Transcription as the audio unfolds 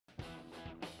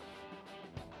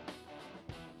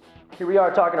Here we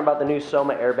are talking about the new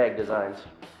Soma airbag designs.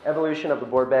 Evolution of the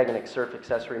board bag and surf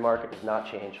accessory market has not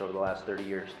changed over the last 30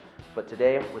 years. But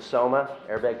today, with Soma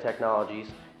airbag technologies,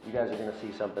 you guys are going to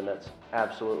see something that's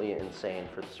absolutely insane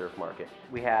for the surf market.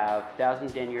 We have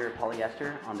 1,000 denier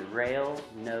polyester on the rail,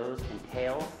 nose, and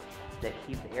tail that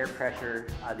keep the air pressure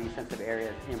of these sensitive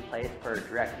areas in place for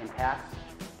direct impacts.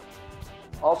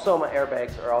 All Soma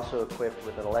airbags are also equipped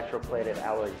with an electroplated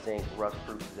alloy zinc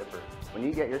rust-proof zipper. When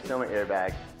you get your Soma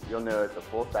airbag, you'll notice a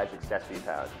full-size accessory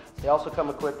pouch. They also come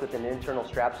equipped with an internal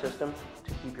strap system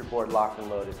to keep your board locked and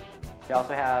loaded. We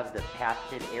also have the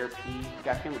patented AirP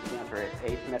protection, which stands for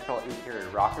asymmetrical interior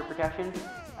rocker protection.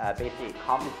 Basically, it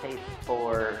compensates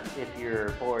for if your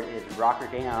board is rocker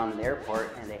down in the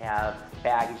airport and they have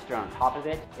baggage thrown on top of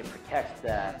it. It protects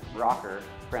the rocker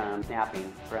from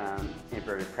snapping from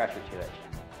inverted pressure to it.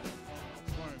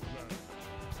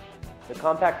 The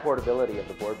compact portability of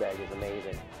the board bag is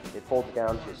amazing. It folds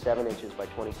down to 7 inches by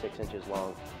 26 inches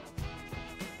long.